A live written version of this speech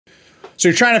So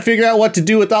you're trying to figure out what to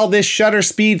do with all this shutter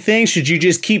speed thing. Should you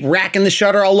just keep racking the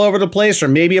shutter all over the place or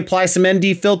maybe apply some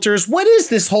ND filters? What is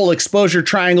this whole exposure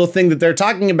triangle thing that they're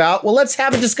talking about? Well, let's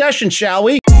have a discussion, shall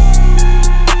we?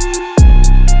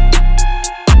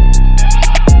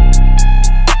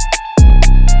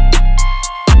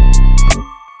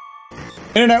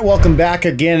 Internet, welcome back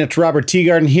again. It's Robert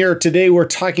Teegarden here. Today we're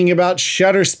talking about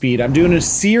shutter speed. I'm doing a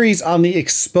series on the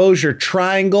exposure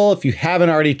triangle. If you haven't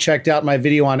already checked out my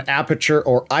video on aperture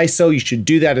or ISO, you should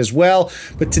do that as well.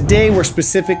 But today we're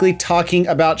specifically talking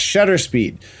about shutter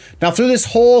speed. Now, through this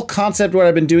whole concept, what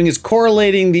I've been doing is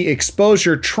correlating the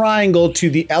exposure triangle to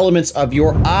the elements of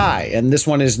your eye. And this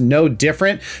one is no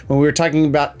different. When we were talking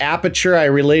about aperture, I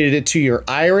related it to your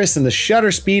iris, and the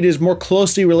shutter speed is more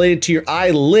closely related to your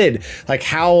eyelid. Like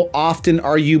how often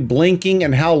are you blinking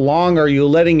and how long are you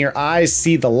letting your eyes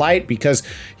see the light because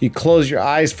you close your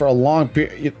eyes for a long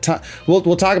period of time.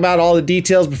 We'll talk about all the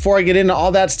details. Before I get into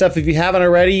all that stuff, if you haven't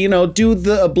already, you know, do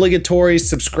the obligatory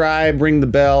subscribe, ring the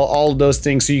bell, all of those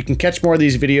things so you can catch more of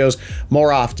these videos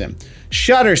more often.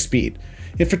 Shutter speed.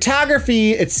 In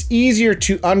photography, it's easier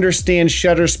to understand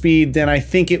shutter speed than I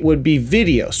think it would be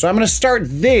video. So I'm going to start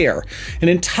there. And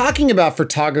in talking about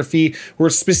photography, we're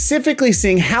specifically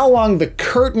seeing how long the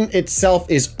curtain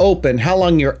itself is open, how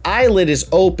long your eyelid is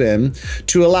open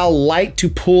to allow light to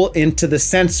pull into the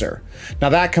sensor. Now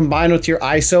that combined with your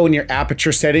ISO and your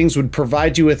aperture settings would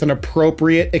provide you with an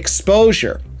appropriate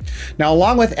exposure. Now,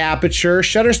 along with aperture,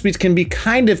 shutter speeds can be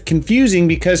kind of confusing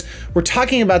because we're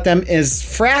talking about them as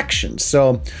fractions.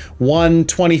 So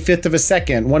 1/25th of a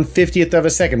second, 1/50th of a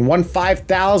second,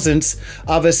 1/5000th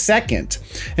of a second.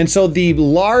 And so the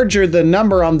larger the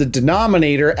number on the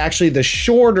denominator, actually the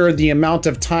shorter the amount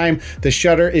of time the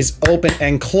shutter is open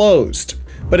and closed.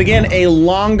 But again, a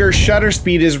longer shutter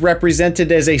speed is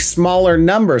represented as a smaller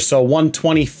number. So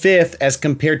 1/25th as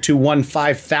compared to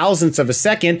 1/5000th of a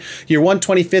second. Your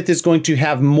 1/25th is going to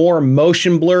have more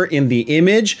motion blur in the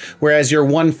image, whereas your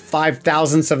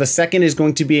 1/5000th of a second is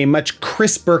going to be a much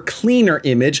crisper, cleaner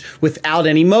image without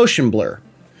any motion blur.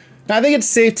 Now, I think it's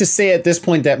safe to say at this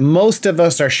point that most of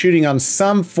us are shooting on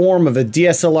some form of a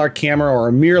DSLR camera or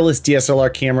a mirrorless DSLR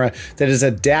camera that is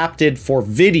adapted for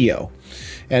video.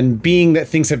 And being that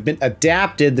things have been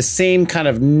adapted, the same kind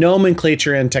of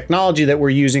nomenclature and technology that we're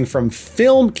using from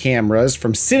film cameras,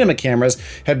 from cinema cameras,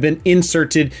 have been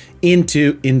inserted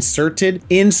into these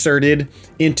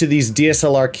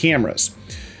DSLR cameras.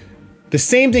 The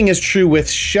same thing is true with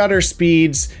shutter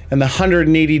speeds and the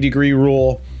 180-degree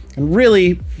rule. And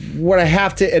really, what I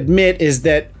have to admit is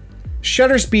that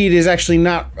shutter speed is actually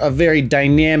not a very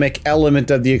dynamic element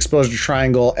of the exposure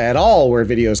triangle at all where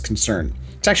video is concerned.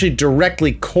 It's actually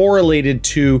directly correlated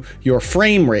to your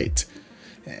frame rate.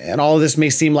 And all of this may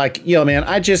seem like, yo man,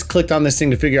 I just clicked on this thing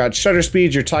to figure out shutter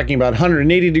speeds. You're talking about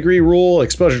 180-degree rule,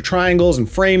 exposure triangles, and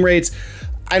frame rates.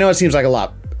 I know it seems like a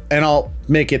lot, and I'll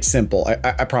make it simple.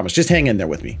 I promise. Just hang in there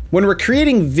with me. When we're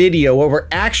creating video, what we're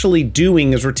actually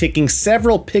doing is we're taking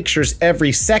several pictures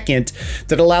every second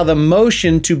that allow the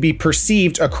motion to be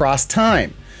perceived across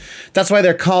time. That's why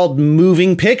they're called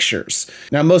moving pictures.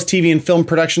 Now, most TV and film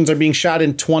productions are being shot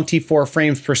in 24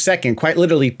 frames per second, quite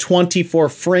literally 24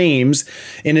 frames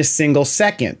in a single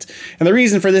second. And the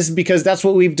reason for this is because that's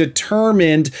what we've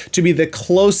determined to be the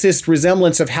closest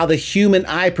resemblance of how the human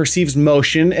eye perceives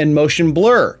motion and motion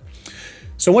blur.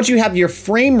 So once you have your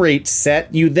frame rate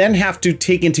set, you then have to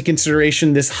take into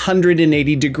consideration this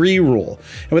 180-degree rule.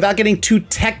 And without getting too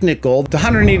technical, the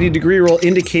 180-degree rule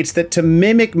indicates that to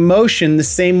mimic motion the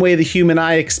same way the human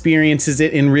eye experiences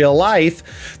it in real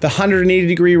life, the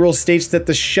 180-degree rule states that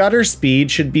the shutter speed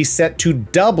should be set to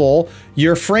double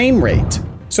your frame rate.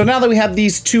 So now that we have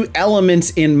these two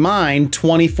elements in mind,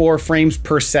 24 frames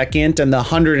per second and the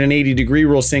 180-degree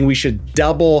rule saying we should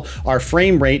double our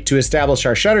frame rate to establish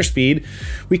our shutter speed,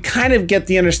 we kind of get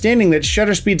the understanding that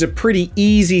shutter speed's a pretty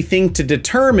easy thing to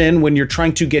determine when you're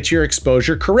trying to get your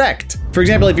exposure correct. For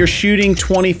example, if you're shooting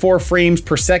 24 frames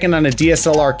per second on a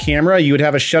DSLR camera, you would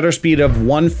have a shutter speed of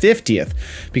 1/50th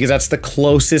because that's the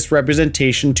closest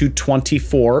representation to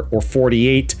 24 or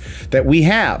 48 that we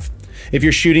have. If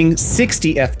you're shooting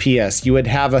 60 FPS, you would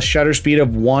have a shutter speed of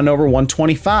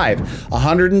 1/125.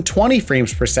 120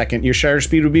 frames per second, your shutter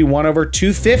speed would be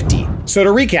 1/250. So to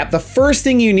recap, the first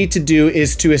thing you need to do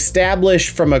is to establish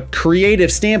from a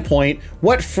creative standpoint,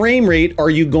 what frame rate are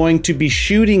you going to be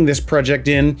shooting this project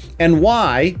in and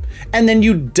why? And then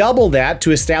you double that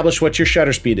to establish what your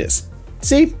shutter speed is.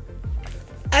 See?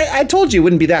 I told you it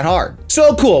wouldn't be that hard.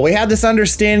 So cool, we had this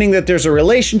understanding that there's a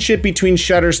relationship between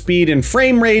shutter speed and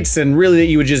frame rates, and really that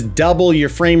you would just double your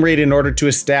frame rate in order to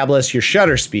establish your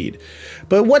shutter speed.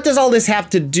 But what does all this have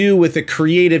to do with a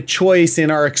creative choice in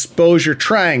our exposure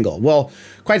triangle? Well,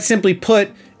 quite simply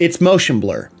put, it's motion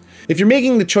blur. If you're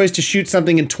making the choice to shoot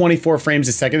something in 24 frames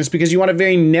a second, it's because you want a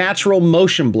very natural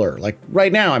motion blur. Like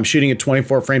right now, I'm shooting at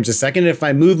 24 frames a second. And if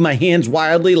I move my hands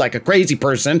wildly like a crazy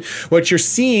person, what you're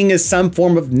seeing is some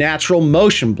form of natural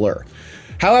motion blur.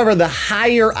 However, the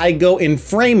higher I go in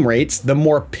frame rates, the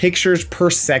more pictures per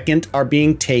second are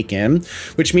being taken,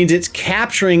 which means it's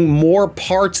capturing more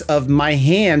parts of my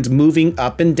hand moving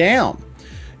up and down.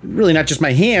 Really not just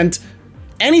my hand,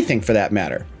 anything for that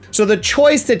matter. So the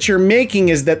choice that you're making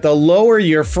is that the lower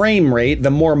your frame rate,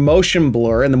 the more motion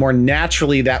blur and the more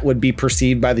naturally that would be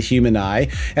perceived by the human eye.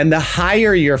 And the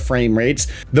higher your frame rates,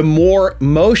 the more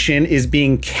motion is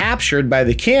being captured by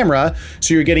the camera,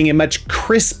 so you're getting a much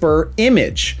crisper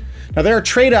image. Now there are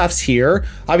trade-offs here.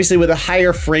 Obviously with a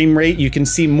higher frame rate, you can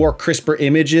see more crisper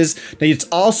images. Now it's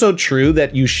also true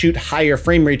that you shoot higher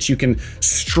frame rates, you can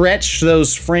stretch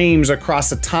those frames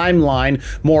across a timeline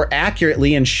more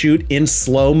accurately and shoot in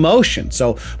slow motion.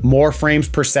 So more frames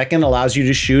per second allows you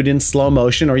to shoot in slow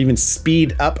motion or even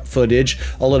speed up footage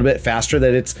a little bit faster,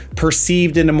 that it's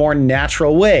perceived in a more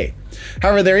natural way.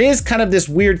 However, there is kind of this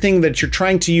weird thing that you're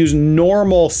trying to use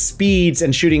normal speeds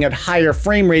and shooting at higher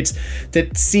frame rates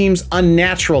that seems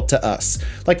unnatural to us.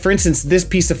 Like for instance, this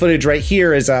piece of footage right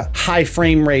here is a high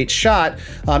frame rate shot,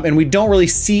 and we don't really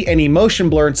see any motion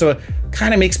blur, and so it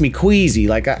kind of makes me queasy.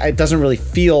 Like it doesn't really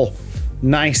feel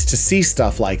nice to see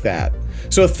stuff like that.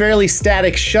 So with fairly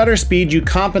static shutter speed, you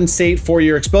compensate for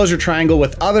your exposure triangle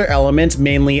with other elements,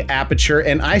 mainly aperture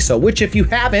and ISO, which if you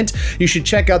haven't, you should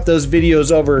check out those videos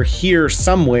over here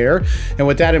somewhere. And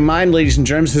with that in mind, ladies and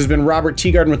germs, this has been Robert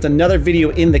Teegarden with another video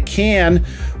in the can.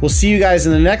 We'll see you guys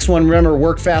in the next one. Remember,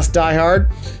 work fast, die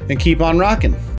hard, and keep on rocking.